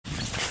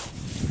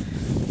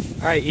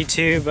Alright,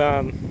 YouTube,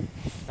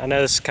 I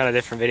know this is kind of a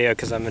different video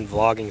because I'm in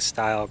vlogging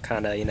style,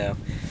 kind of,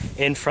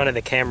 in front of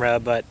the camera,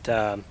 but it's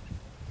going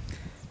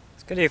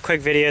to be a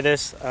quick video of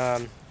this.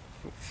 A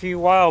few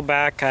while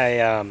back,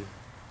 if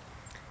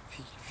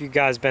you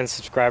guys been a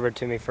subscriber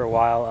to me for a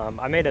while,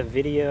 I made a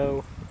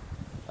video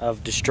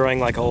of destroying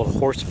like an old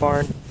horse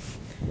barn,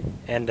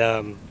 and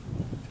that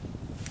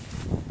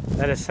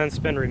has since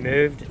been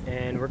removed,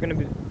 and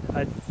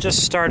I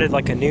just started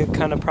like a new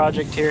kind of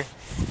project here.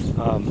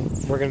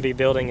 We're going to be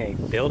building a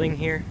building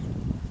here.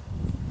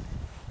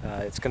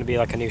 It's going to be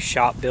like a new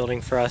shop building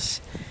for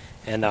us,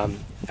 and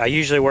I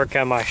usually work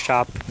at my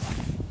shop.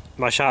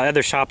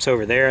 Other shop's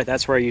over there.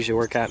 That's where I usually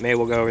work at. Maybe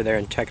we'll go over there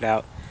and check it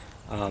out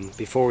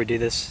before we do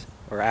this,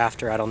 or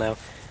after, I don't know.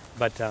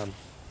 But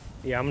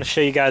yeah, I'm going to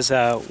show you guys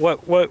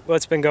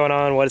what's been going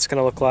on, what it's going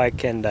to look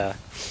like, and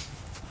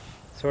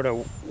sort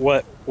of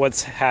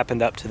what's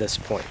happened up to this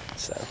point.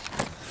 So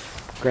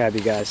grab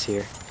you guys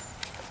here.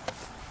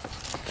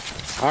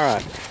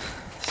 Alright,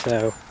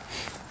 so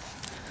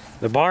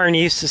the barn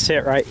used to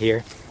sit right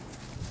here,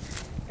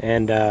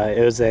 and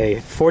it was a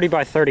 40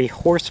 by 30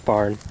 horse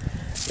barn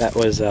that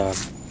was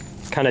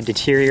kind of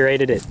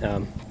deteriorated.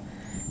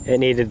 It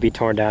needed to be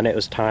torn down. It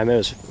was time. It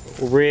was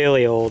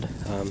really old.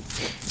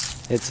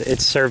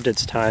 It's served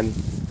its time.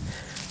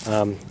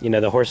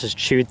 The horses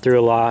chewed through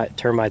a lot,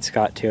 termites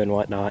got to and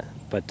whatnot,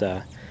 but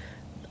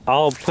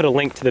I'll put a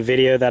link to the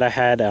video that I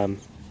had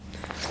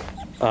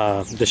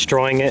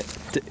destroying it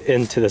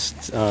into this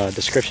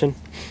description.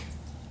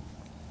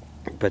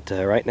 But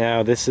right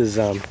now, this is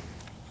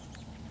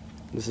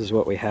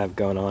what we have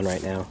going on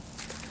right now.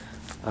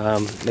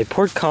 They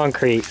poured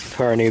concrete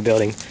for our new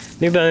building.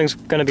 New building's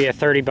going to be a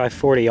 30 by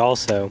 40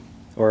 also,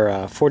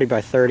 or 40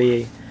 by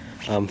 30,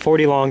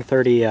 40 long,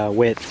 30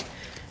 width,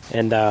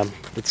 and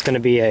it's going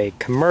to be a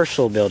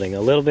commercial building,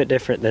 a little bit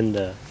different than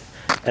the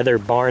other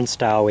barn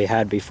style we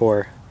had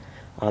before.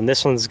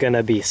 This one's going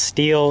to be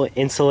steel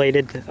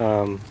insulated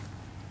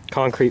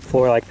concrete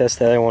floor like this.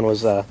 The other one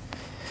was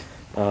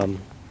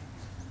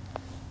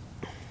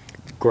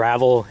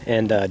gravel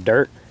and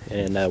dirt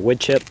and wood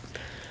chip.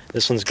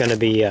 This one's going to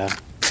be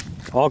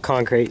all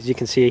concrete. As you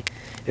can see,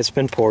 it's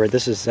been poured.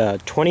 This is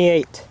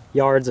 28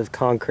 yards of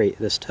concrete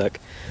this took.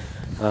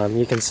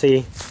 You can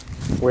see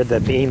where the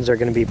beams are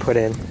going to be put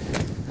in.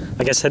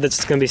 Like I said,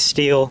 it's going to be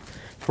steel.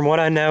 From what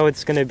I know,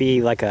 it's going to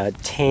be like a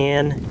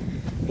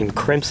tan and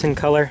crimson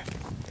color,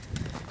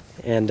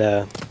 and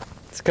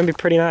it's going to be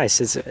pretty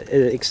nice.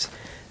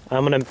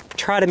 I'm going to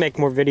try to make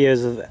more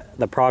videos of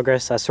the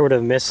progress. I sort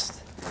of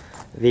missed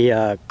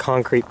the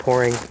concrete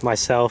pouring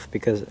myself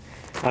because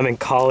I'm in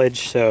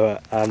college, so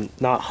I'm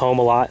not home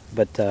a lot.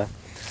 But as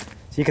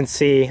you can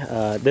see,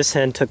 this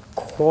end took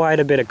quite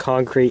a bit of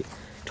concrete,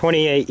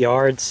 28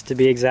 yards to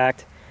be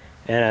exact,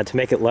 and to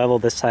make it level,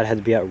 this side had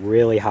to be up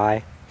really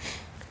high.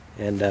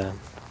 And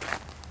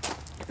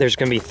there's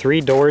going to be 3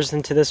 doors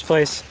into this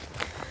place.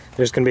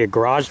 There's going to be a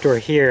garage door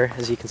here.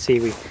 As you can see,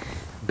 we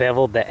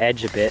beveled the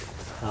edge a bit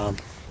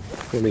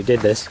when we did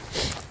this.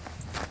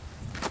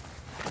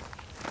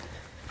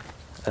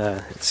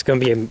 It's going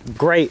to be a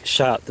great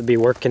shop to be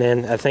working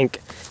in. I think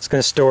it's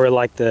going to store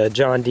like the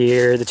John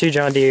Deere, the 2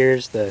 John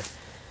Deeres, the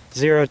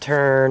 0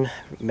 turn,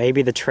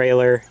 maybe the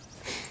trailer.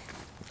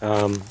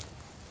 Put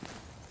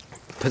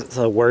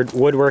the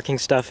woodworking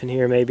stuff in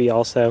here maybe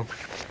also.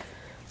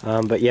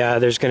 But yeah,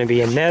 there's going to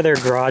be another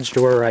garage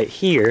door right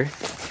here.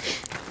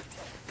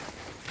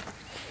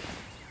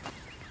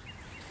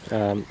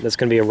 That's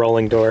going to be a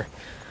rolling door.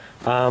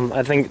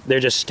 I think they're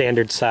just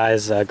standard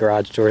size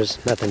garage doors,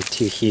 nothing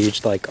too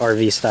huge like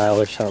RV style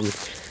or something.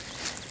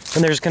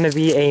 And there's going to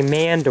be a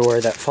man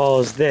door that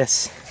follows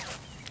this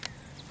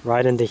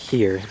right into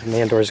here. The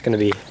man door is going to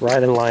be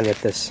right in line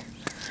with this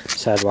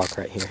sidewalk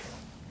right here.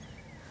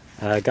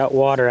 Got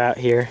water out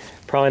here.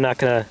 Probably not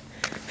going to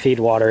feed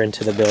water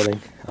into the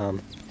building.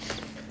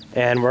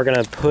 And we're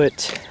going to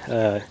put,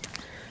 I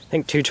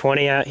think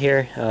 220 out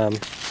here.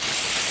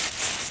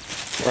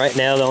 Right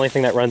now, the only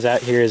thing that runs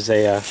out here is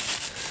a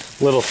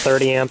little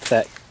 30 amp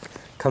that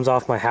comes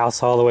off my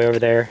house all the way over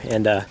there,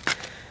 and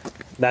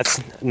that's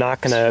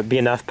not going to be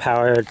enough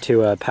power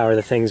to power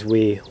the things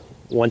we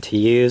want to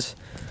use.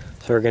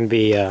 So we're going to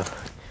be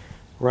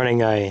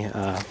running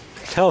a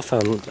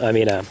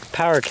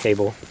power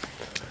cable.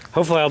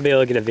 Hopefully I'll be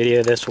able to get a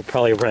video of this. We'll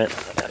probably rent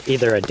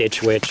either a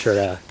ditch witch or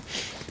a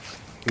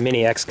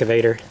mini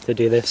excavator to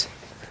do this.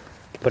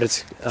 But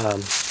it's, I'll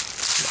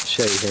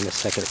show you here in a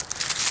second.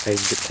 I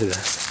get to the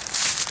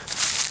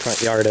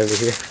front yard over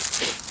here.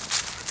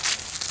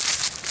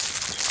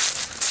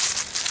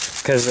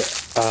 Because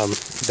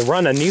to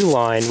run a new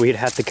line, we'd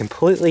have to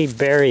completely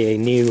bury a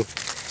new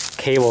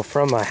cable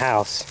from my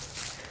house,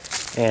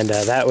 and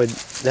that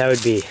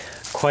would be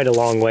quite a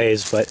long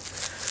ways. But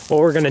what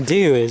we're gonna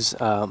do is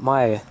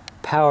my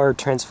power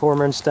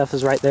transformer and stuff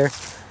is right there.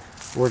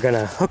 We're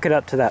gonna hook it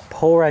up to that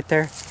pole right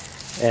there,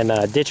 and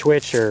a ditch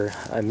witch or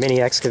a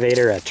mini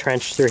excavator, a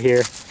trench through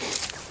here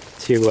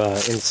to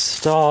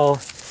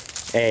install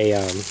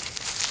a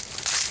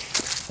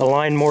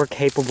line more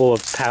capable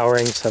of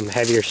powering some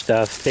heavier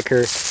stuff,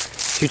 thicker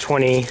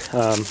 220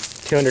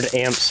 200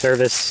 amp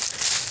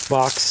service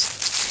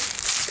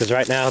box, because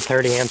right now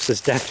 30 amps is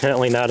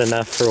definitely not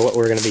enough for what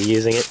we're going to be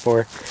using it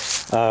for.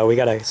 We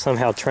got to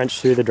somehow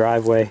trench through the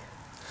driveway,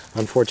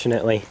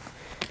 unfortunately,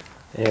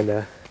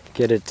 and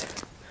get it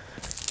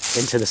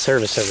into the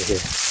service over here.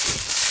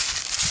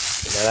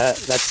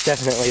 That's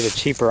definitely the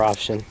cheaper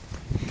option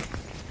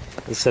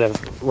instead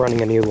of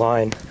running a new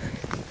line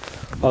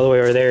all the way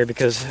over there,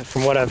 because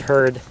from what I've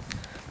heard,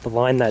 the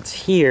line that's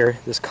here,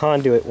 this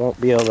conduit won't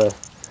be able to,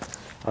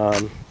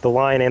 the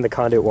line and the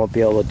conduit won't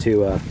be able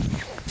to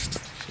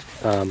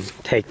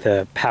take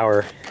the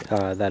power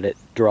that it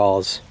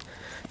draws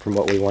from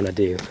what we want to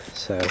do.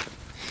 So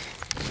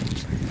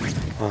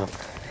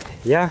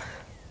yeah,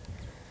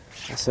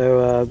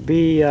 so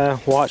be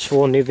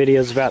watchful. New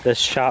videos about this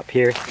shop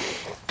here.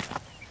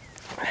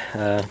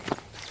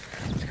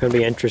 It's going to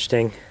be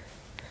interesting.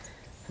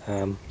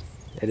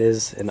 It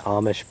is an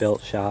Amish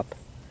built shop,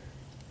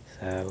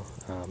 so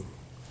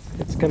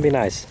it's going to be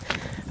nice.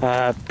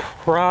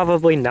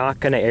 Probably not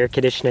going to air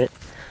condition it.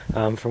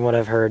 From what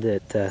I've heard,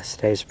 it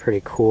stays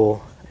pretty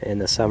cool in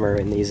the summer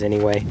in these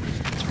anyway,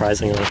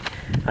 surprisingly.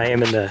 I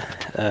am in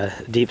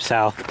the deep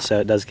south, so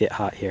it does get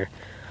hot here.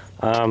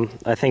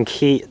 I think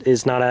heat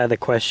is not out of the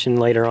question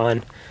later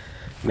on.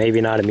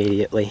 Maybe not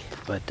immediately,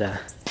 but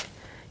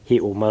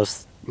heat will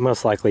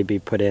most likely be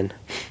put in.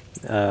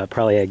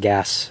 Probably a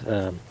gas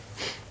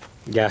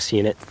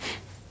unit.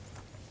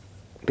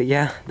 But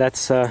yeah,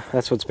 that's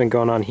what's been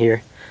going on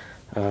here.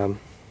 It'll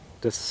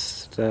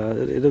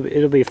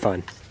be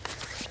fun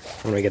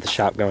when we get the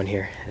shop going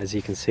here. As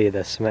you can see,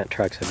 the cement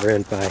trucks have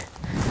ruined my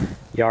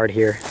yard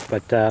here.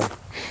 But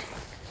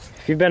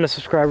if you've been a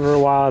subscriber for a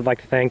while, I'd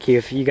like to thank you.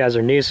 If you guys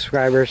are new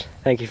subscribers,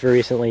 thank you for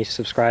recently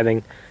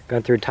subscribing.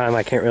 Going through time,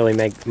 I can't really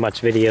make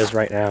much videos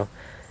right now.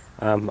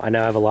 I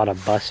know I have a lot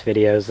of bus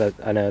videos that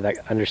I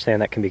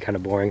understand that can be kind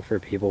of boring for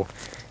people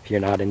if you're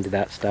not into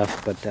that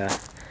stuff, but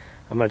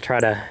I'm going to try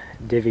to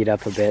divvy it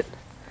up a bit.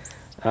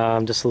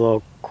 Just a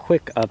little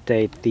quick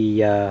update.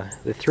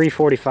 The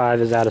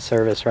 345 is out of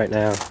service right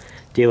now.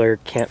 Dealer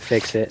can't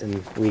fix it,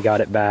 and we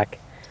got it back.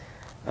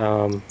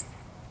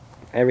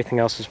 Everything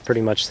else is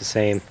pretty much the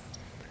same,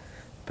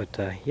 but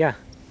yeah,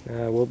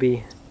 we'll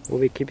be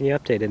keeping you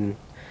updated.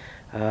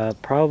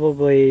 And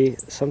probably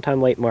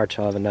sometime late March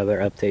I'll have another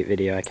update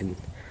video. I can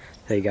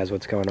tell you guys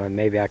what's going on.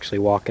 Maybe actually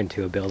walk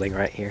into a building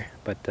right here,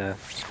 but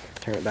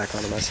turn it back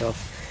on to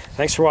myself.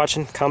 Thanks for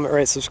watching. Comment,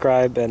 rate,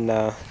 subscribe,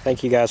 and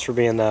thank you guys for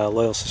being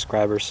loyal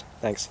subscribers.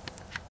 Thanks.